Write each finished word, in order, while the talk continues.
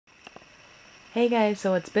Hey guys,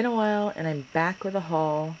 so it's been a while and I'm back with a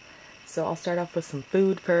haul. So I'll start off with some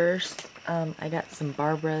food first. I got some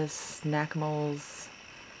Barbara's Snackimals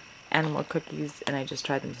animal cookies and I just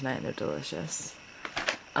tried them tonight and they're delicious.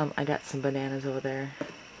 I got some bananas over there.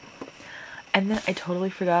 And then I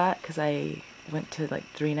totally forgot because I went to like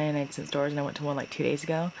 3.99 cent stores and I went to one like 2 days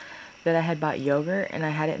ago that I had bought yogurt and I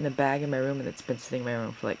had it in the bag in my room and it's been sitting in my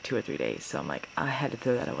room for like 2 or 3 days. So I'm like, I had to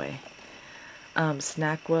throw that away.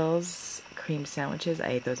 Snackwell's cream sandwiches. I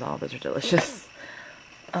ate those all. Those are delicious.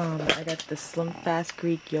 I got the Slim Fast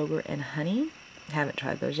Greek yogurt and honey. Haven't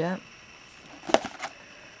tried those yet.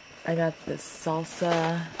 I got the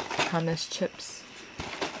salsa hummus chips.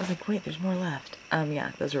 I was like, wait, there's more left.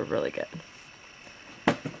 Yeah, those are really good.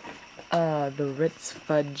 The Ritz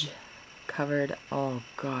fudge covered. Oh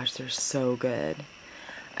gosh, they're so good.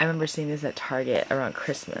 I remember seeing these at Target around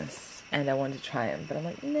Christmas, and I wanted to try them, but I'm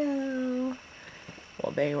like, no.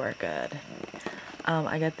 Well, they were good.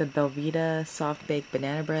 I got the Belvita soft baked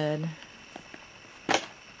banana bread.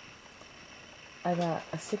 I got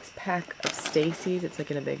a 6-pack of Stacy's. It's like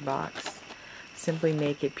in a big box. Simply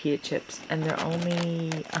Naked pita chips, and they're only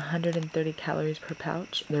 130 calories per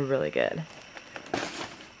pouch. They're really good.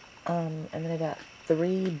 And then I got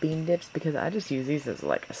 3 bean dips because I just use these as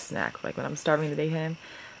like a snack. Like when I'm starving in the daytime,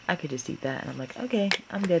 I could just eat that, and I'm like, okay,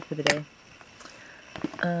 I'm good for the day.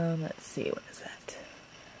 Let's see, what is that?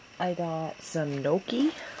 I got some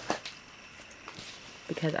gnocchi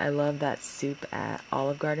because I love that soup at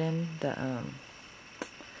Olive Garden, the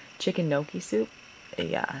chicken gnocchi soup.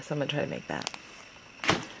 Yeah, so I'm gonna try to make that.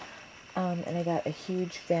 And I got a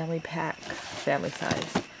huge family pack, family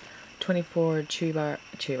size, 24 chewy bars.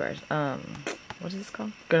 What is this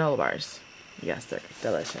called? Granola bars. Yes, they're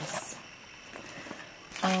delicious.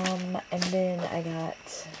 And then I got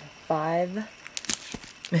 5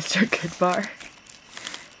 Mr. Goodbar.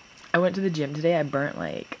 I went to the gym today. I burnt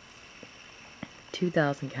like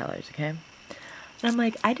 2,000 calories, okay? And I'm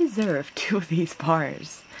like, I deserve 2 of these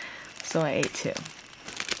bars. So I ate 2.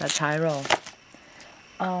 That's how I roll.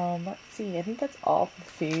 Let's see. I think that's all for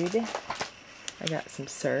food. I got some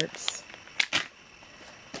certs.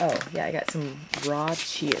 Oh, yeah, I got some raw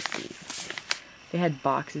chia seeds. They had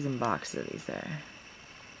boxes and boxes of these there.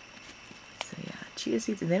 So yeah, chia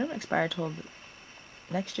seeds. And they don't expire till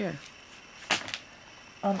next year.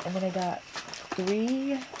 And then I got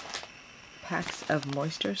 3 packs of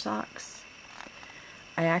moisture socks.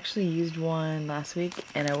 I actually used one last week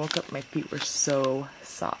and I woke up, my feet were so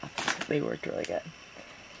soft. They worked really good.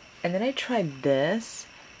 And then I tried this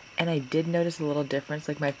and I did notice a little difference.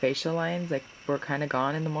 Like my facial lines like were kind of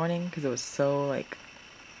gone in the morning because it was so like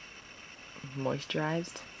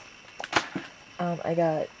moisturized. I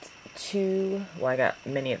got 2, well I got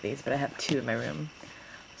many of these, but I have 2 in my room.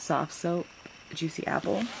 Soft soap, Juicy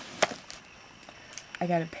Apple. I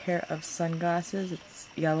got a pair of sunglasses. It's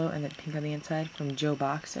yellow and then pink on the inside from Joe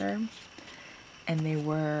Boxer. And they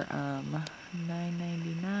were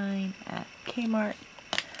 $9.99 at Kmart.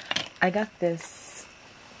 I got this,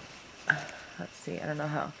 let's see, I don't know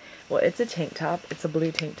how. Well, it's a tank top. It's a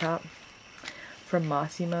blue tank top from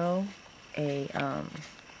Mossimo. It's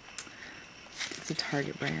a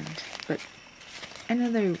Target brand. But I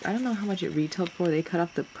don't know how much it retailed for. They cut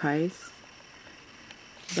off the price.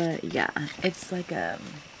 But yeah, it's like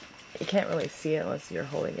you can't really see it unless you're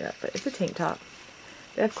holding it up, but it's a tank top.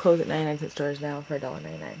 They have clothes at 99-cent stores now for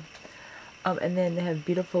 $1.99. And then they have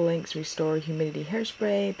Beautiful Links Restore Humidity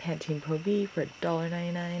Hairspray, Pantene Pro V for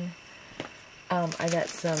 $1.99. I got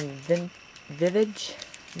some Vivage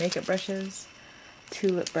makeup brushes, 2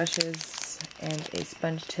 lip brushes, and a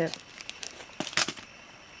sponge tip.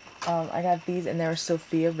 I got these, and they were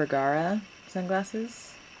Sofia Vergara sunglasses.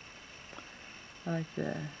 I like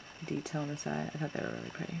the detail on the side. I thought they were really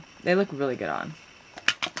pretty. They look really good on.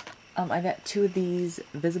 I got 2 of these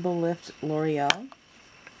Visible Lift L'Oreal.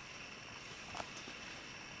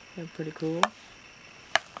 They're pretty cool.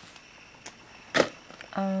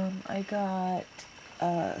 I got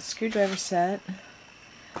a screwdriver set,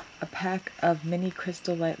 a pack of mini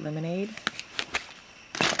Crystal Light lemonade.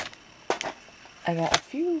 I got a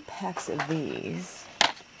few packs of these.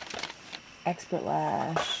 Expert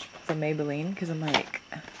Lash from Maybelline, because I'm like,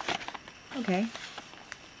 okay.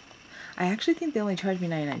 I actually think they only charged me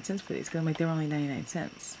 99 cents for these, because I'm like, they're only 99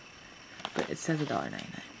 cents. But it says $1.99.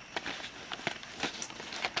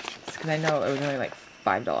 Because I know it was only like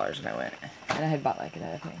 $5 when I went. And I had bought like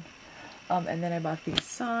another thing. And then I bought these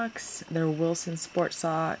socks. They're Wilson Sport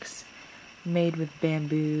socks. Made with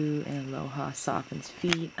bamboo and Aloha softens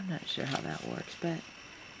feet. I'm not sure how that works, but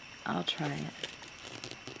I'll try it.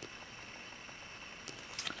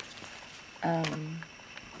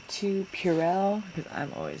 two Purell, because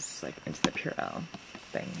I'm always like into the Purell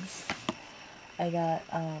things. I got,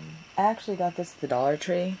 I actually got this at the Dollar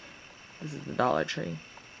Tree. This is the Dollar Tree.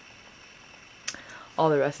 All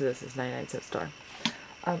the rest of this is 99-cent store.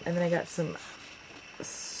 And then I got some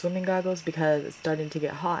swimming goggles because it's starting to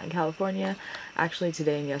get hot in California. Actually,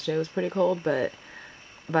 today and yesterday was pretty cold, but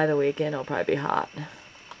by the weekend it'll probably be hot.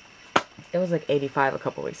 It was like 85 a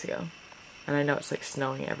couple weeks ago. And I know it's like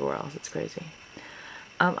snowing everywhere else. It's crazy.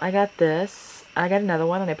 I got this. I got another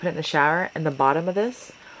one and I put it in the shower, and the bottom of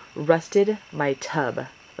this rusted my tub.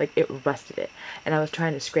 Like, it rusted it. And I was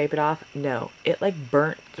trying to scrape it off. No, it like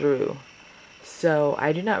burnt through. So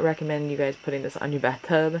I do not recommend you guys putting this on your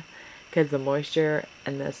bathtub, because the moisture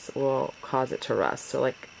in this will cause it to rust. So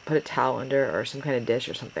like, put a towel under or some kind of dish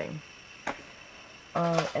or something.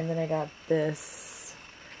 And then I got this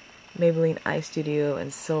Maybelline Eye Studio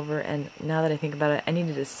in silver, and now that I think about it, I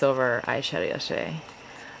needed a silver eyeshadow yesterday.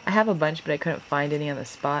 I have a bunch, but I couldn't find any on the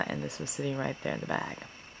spot, and this was sitting right there in the bag.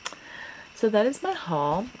 So that is my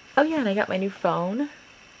haul. Oh yeah, and I got my new phone.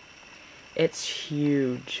 It's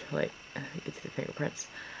huge. Like, you can see the fingerprints.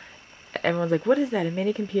 Everyone's like, what is that, a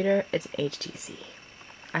mini computer? It's HTC.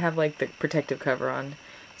 I have like the protective cover on.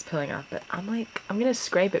 It's peeling off, but I'm like, I'm gonna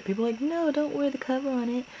scrape it. People are like, no, don't wear the cover on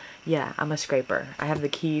it. Yeah, I'm a scraper. I have the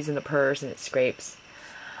keys in the purse and it scrapes.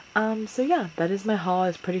 So yeah, that is my haul.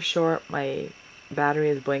 It's pretty short. My battery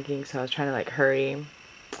is blinking, so I was trying to like hurry.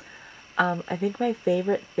 I think my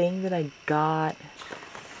favorite thing that I got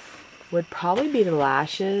would probably be the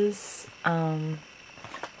lashes.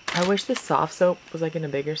 I wish the soft soap was like in a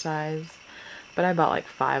bigger size, but I bought like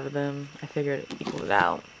 5 of them. I figured it equaled it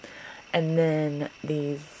out. And then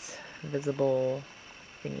these visible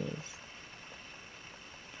thingies.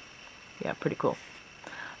 Yeah, pretty cool.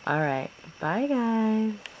 Alright, bye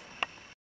guys.